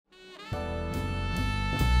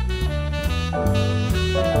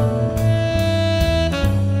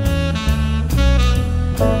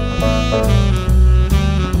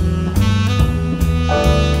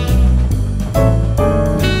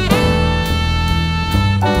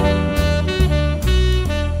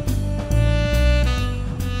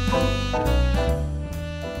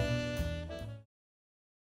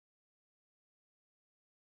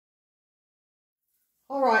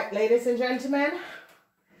All right, ladies and gentlemen,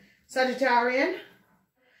 Sagittarian,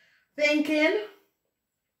 thinking,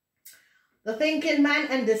 the thinking man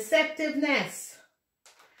and deceptiveness,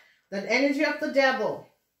 the energy of the devil,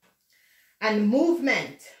 and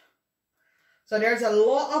movement. So there's a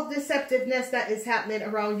lot of deceptiveness that is happening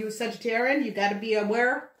around you, Sagittarian. You got to be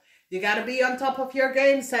aware. You got to be on top of your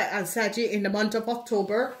game, Saggy, in the month of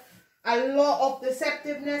October. A lot of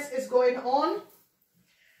deceptiveness is going on.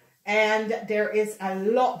 And there is a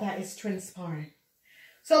lot that is transpiring.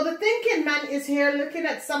 So the thinking man is here looking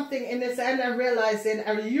at something in this end and realizing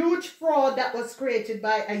a huge fraud that was created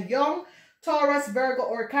by a young Taurus, Virgo,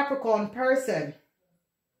 or Capricorn person.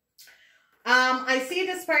 I see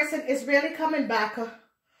this person is really coming back,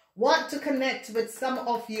 want to connect with some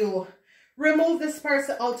of you. Remove this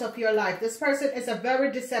person out of your life. This person is a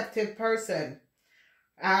very deceptive person.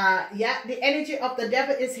 Yeah, the energy of the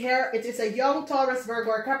devil is here. It is a young Taurus,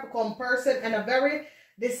 Virgo, or Capricorn person and a very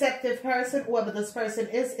deceptive person. Whoever this person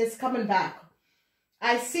is coming back.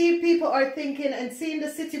 I see people are thinking and seeing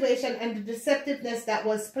the situation and the deceptiveness that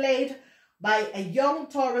was played by a young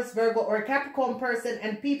Taurus, Virgo, or Capricorn person,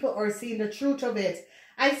 and people are seeing the truth of it.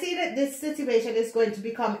 I see that this situation is going to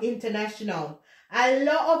become international. A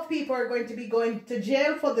lot of people are going to be going to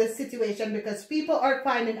jail for this situation because people are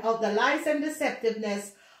finding out the lies and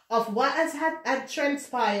deceptiveness of what has had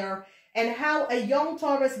transpired and how a young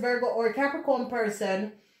Taurus, Virgo, or Capricorn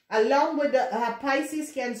person, along with the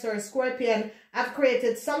Pisces, Cancer, Scorpion, have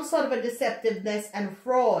created some sort of a deceptiveness and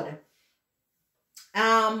fraud.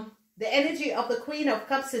 The energy of the Queen of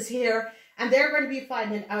Cups is here, and they're going to be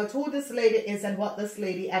finding out who this lady is and what this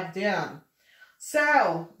lady have done.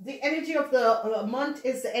 So, the energy of the month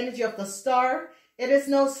is the energy of the star. It is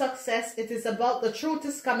no success. It is about the truth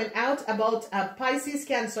is coming out about a Pisces,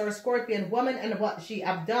 Cancer, Scorpion woman and what she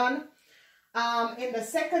have done. In the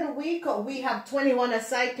second week, we have 21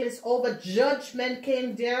 cyclists over. Judgment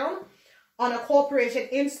came down on a corporation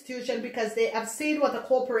institution because they have seen what a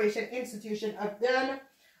corporation institution have done.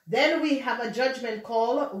 Then we have a judgment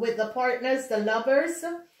call with the partners, the lovers.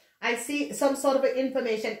 I see some sort of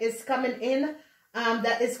information is coming in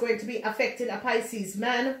that is going to be affecting a Pisces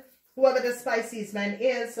man, whoever this Pisces man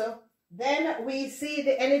is. Then we see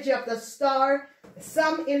the energy of the star.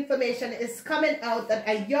 Some information is coming out that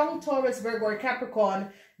a young Taurus, Virgo, or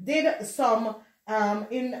Capricorn did some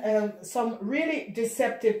some really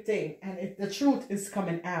deceptive thing, and the truth is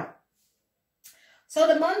coming out. So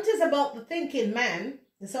the month is about the thinking man.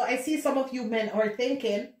 So I see some of you men are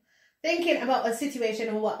thinking about a situation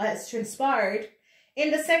and what has transpired. In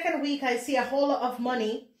the second week, I see a whole lot of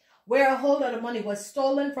money, where a whole lot of money was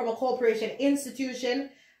stolen from a corporation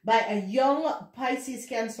institution by a young Pisces,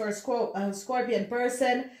 Cancer, Scorpion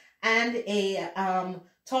person and a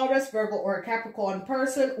Taurus, Virgo, or Capricorn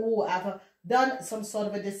person who have done some sort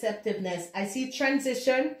of a deceptiveness. I see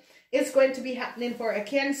transition is going to be happening for a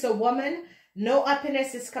Cancer woman. No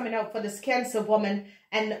happiness is coming out for this Cancer woman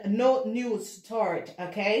and no news start,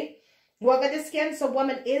 okay? Whoever this Cancer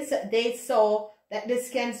woman is, they saw that this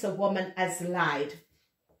Cancer woman has lied.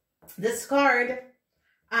 This card,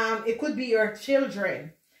 it could be your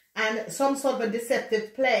children and some sort of a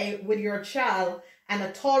deceptive play with your child and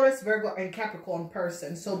a Taurus, Virgo, and Capricorn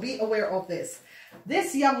person. So be aware of this.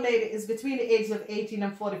 This young lady is between the ages of 18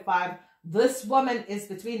 and 45. This woman is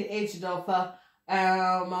between the ages of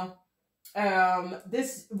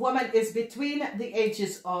this woman is between the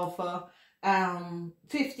ages of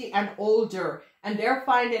 50 and older, and they're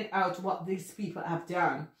finding out what these people have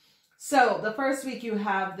done. So the first week you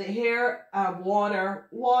have the air,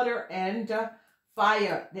 water, and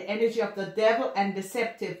fire, the energy of the devil and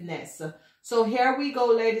deceptiveness. So here we go,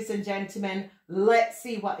 ladies and gentlemen. Let's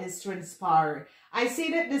see what is transpiring. I see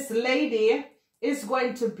that this lady is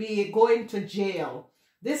going to be going to jail.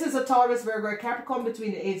 This is a Taurus, Virgo, Capricorn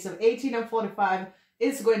between the ages of 18 and 45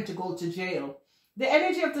 is going to go to jail. The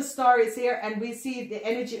energy of the star is here, and we see the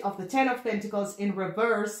energy of the 10 of Pentacles in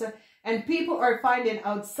reverse, and people are finding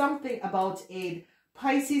out something about a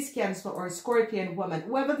Pisces, Cancer, or Scorpion woman.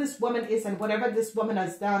 Whoever this woman is and whatever this woman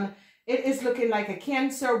has done, it is looking like a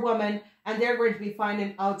Cancer woman, and they're going to be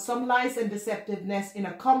finding out some lies and deceptiveness in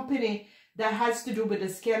a company that has to do with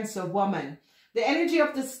this Cancer woman. The energy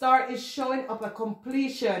of the star is showing up a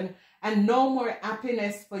completion and no more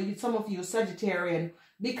happiness for you, some of you Sagittarian,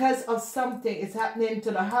 because of something is happening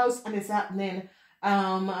to the house and it's happening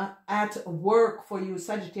at work for you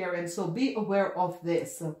Sagittarian. So be aware of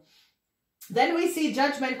this. Then we see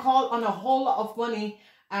judgment call on a whole lot of money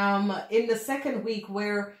in the second week,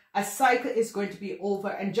 where a cycle is going to be over,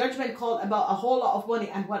 and judgment call about a whole lot of money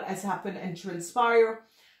and what has happened and transpire.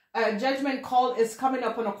 a judgment call is coming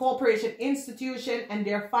up on a corporation institution, and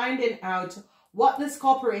they're finding out what this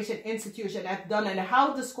corporation institution has done and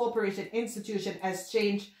how this corporation institution has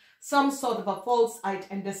changed some sort of a falsehood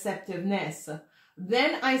and deceptiveness.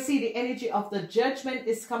 Then I see the energy of the judgment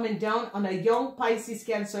is coming down on a young Pisces,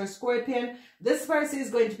 Cancer, Scorpion. This person is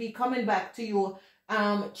going to be coming back to you,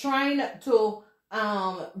 trying to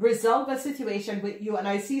resolve a situation with you. And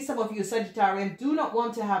I see some of you Sagittarian do not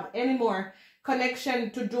want to have any more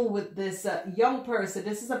connection to do with this young person.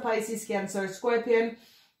 This is a Pisces, Cancer, Scorpion,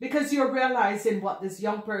 because you're realizing what this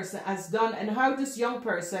young person has done and how this young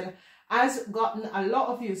person has gotten a lot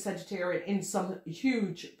of you Sagittarian in some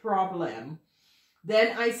huge problem.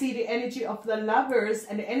 Then I see the energy of the Lovers,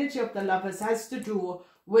 and the energy of the Lovers has to do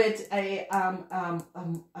with a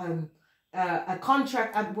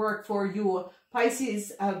contract at work for you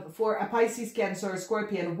Pisces, for a Pisces, Cancer,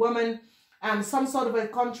 Scorpion woman. Some sort of a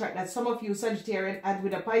contract that some of you Sagittarian had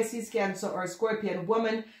with a Pisces, Cancer, or Scorpion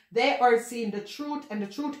woman. They are seeing the truth and the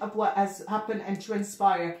truth of what has happened and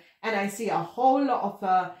transpired. And I see a whole lot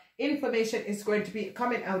of information is going to be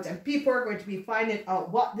coming out, and people are going to be finding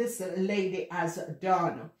out what this lady has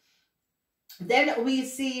done. Then we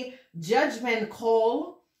see judgment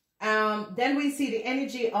call. Then we see the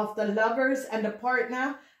energy of the Lovers and the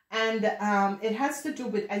partner. And it has to do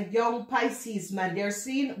with a young Pisces man. They're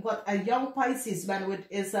seeing what a young Pisces man with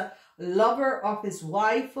is a lover of his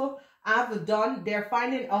wife have done. They're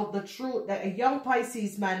finding out the truth that a young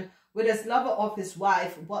Pisces man with his lover of his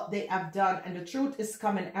wife, what they have done, and the truth is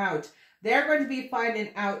coming out. They're going to be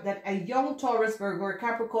finding out that a young Taurus, Virgo, or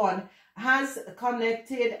Capricorn has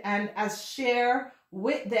connected and has shared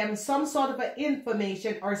with them some sort of an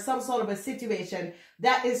information or some sort of a situation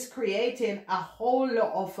that is creating a whole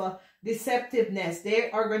lot of deceptiveness. They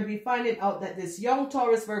are going to be finding out that this young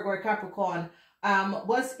Taurus, Virgo, or Capricorn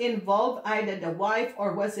was involved, either the wife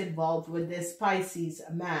or was involved with this Pisces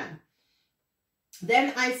man.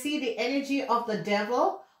 Then I see the energy of the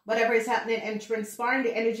devil, whatever is happening and transpiring.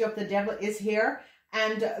 The energy of the devil is here,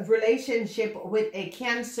 and relationship with a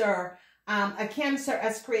Cancer. A Cancer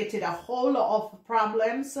has created a whole lot of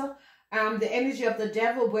problems. The energy of the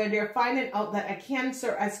devil, where they're finding out that a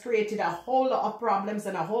Cancer has created a whole lot of problems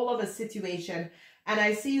and a whole lot of situation. And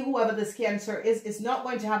I see whoever this Cancer is not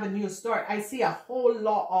going to have a new start. I see a whole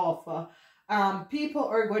lot of people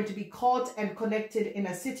are going to be caught and connected in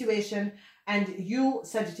a situation, and you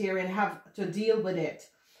Sagittarian have to deal with it.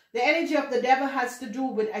 The energy of the devil has to do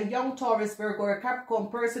with a young Taurus, Virgo, or Capricorn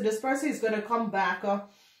person. This person is going to come back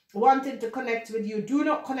wanting to connect with you. Do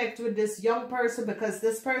not connect with this young person, because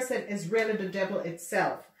this person is really the devil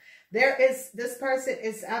itself. This person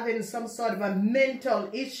is having some sort of a mental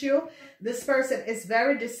issue. This person is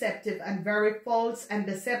very deceptive and very false and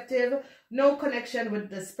deceptive. No connection with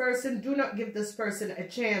this person. Do not give this person a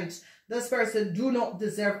chance. This person do not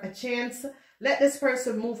deserve a chance. Let this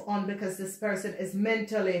person move on, because this person is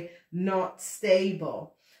mentally not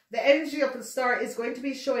stable. The energy of the star is going to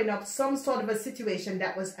be showing up some sort of a situation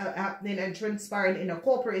that was happening and transpiring in a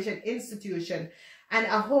corporation institution. And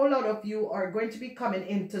a whole lot of you are going to be coming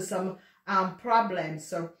into some problems.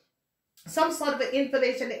 So some sort of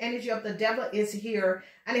information, the energy of the devil is here.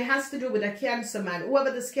 And it has to do with a Cancer man.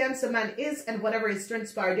 Whoever this Cancer man is and whatever is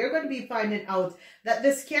transpired, they're going to be finding out that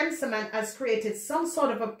this Cancer man has created some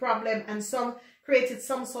sort of a problem and created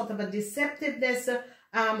some sort of a deceptiveness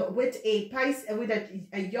with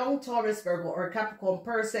a young Taurus, Virgo, or Capricorn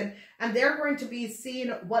person, and they're going to be seeing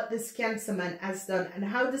what this Cancer man has done and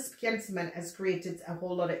how this Cancer man has created a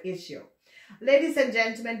whole lot of issue. Ladies and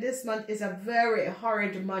gentlemen, this month is a very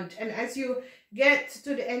hard month, and as you get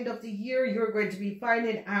to the end of the year, you're going to be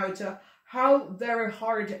finding out how very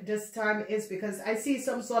hard this time is, because I see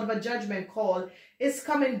some sort of a judgment call is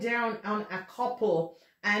coming down on a couple,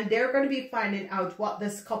 and they're going to be finding out what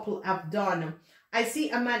this couple have done. I see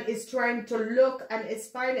a man is trying to look and is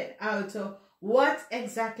finding out what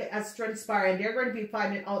exactly has transpired. They're going to be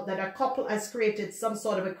finding out that a couple has created some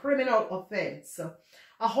sort of a criminal offense.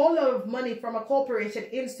 A whole lot of money from a corporation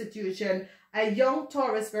institution. A young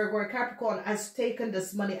Taurus, Virgo, or Capricorn has taken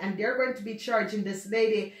this money, and they're going to be charging this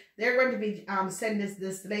lady. They're going to be sending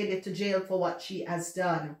this lady to jail for what she has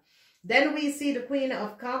done. Then we see the Queen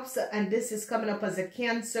of Cups, and this is coming up as a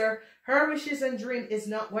Cancer. Her wishes and dream is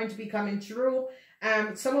not going to be coming true.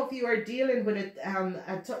 Some of you are dealing with it.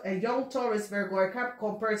 A young Taurus, Virgo, or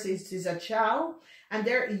Capricorn person is a child, and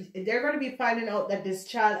they're going to be finding out that this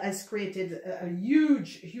child has created a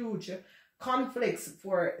huge conflicts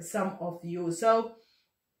for some of you. So,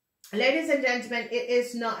 ladies and gentlemen, it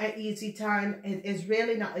is not an easy time. It is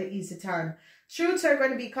really not an easy time. Truths are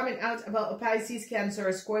going to be coming out about a Pisces, Cancer,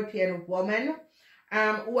 or Scorpion woman.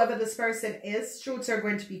 Whoever this person is, truths are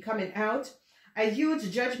going to be coming out. A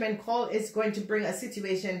huge judgment call is going to bring a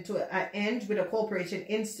situation to an end with a corporation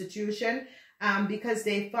institution because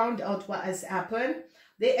they found out what has happened.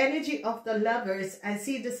 The energy of the Lovers, I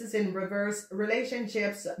see this is in reverse.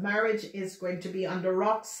 Relationships, marriage is going to be on the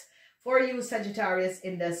rocks for you, Sagittarius,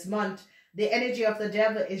 in this month. The energy of the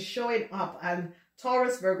Devil is showing up, and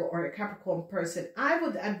Taurus, Virgo, or a Capricorn person. I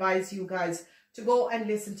would advise you guys to go and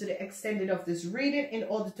listen to the extended of this reading in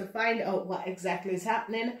order to find out what exactly is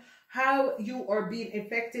happening, how you are being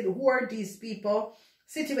affected, who are these people.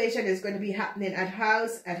 Situation is going to be happening at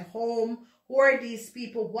house, at home. Who are these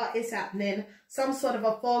people? What is happening? Some sort of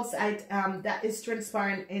a false that is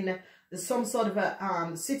transpiring in some sort of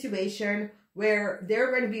a situation where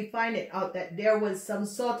they're going to be finding out that there was some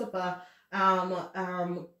sort of a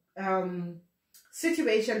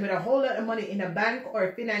situation with a whole lot of money in a bank or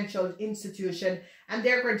a financial institution, and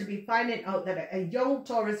they're going to be finding out that a young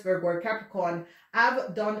Taurus, Virgo, or Capricorn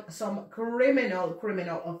have done some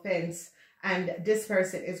criminal offense, and this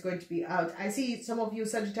person is going to be out. I see some of you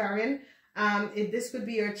Sagittarian, if this could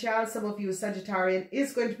be your child, some of you Sagittarian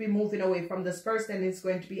is going to be moving away from this person, is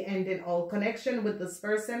going to be ending all connection with this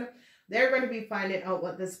person. They're going to be finding out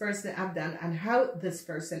what this person have done and how this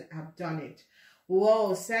person have done it.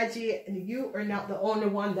 Whoa, Saggy, you are not the only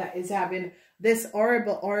one that is having this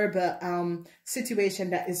horrible situation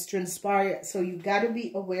that is transpiring. So you got to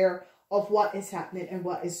be aware of what is happening and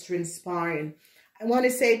what is transpiring. I want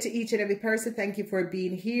to say to each and every person, thank you for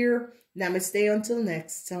being here. Namaste until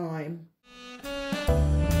next time.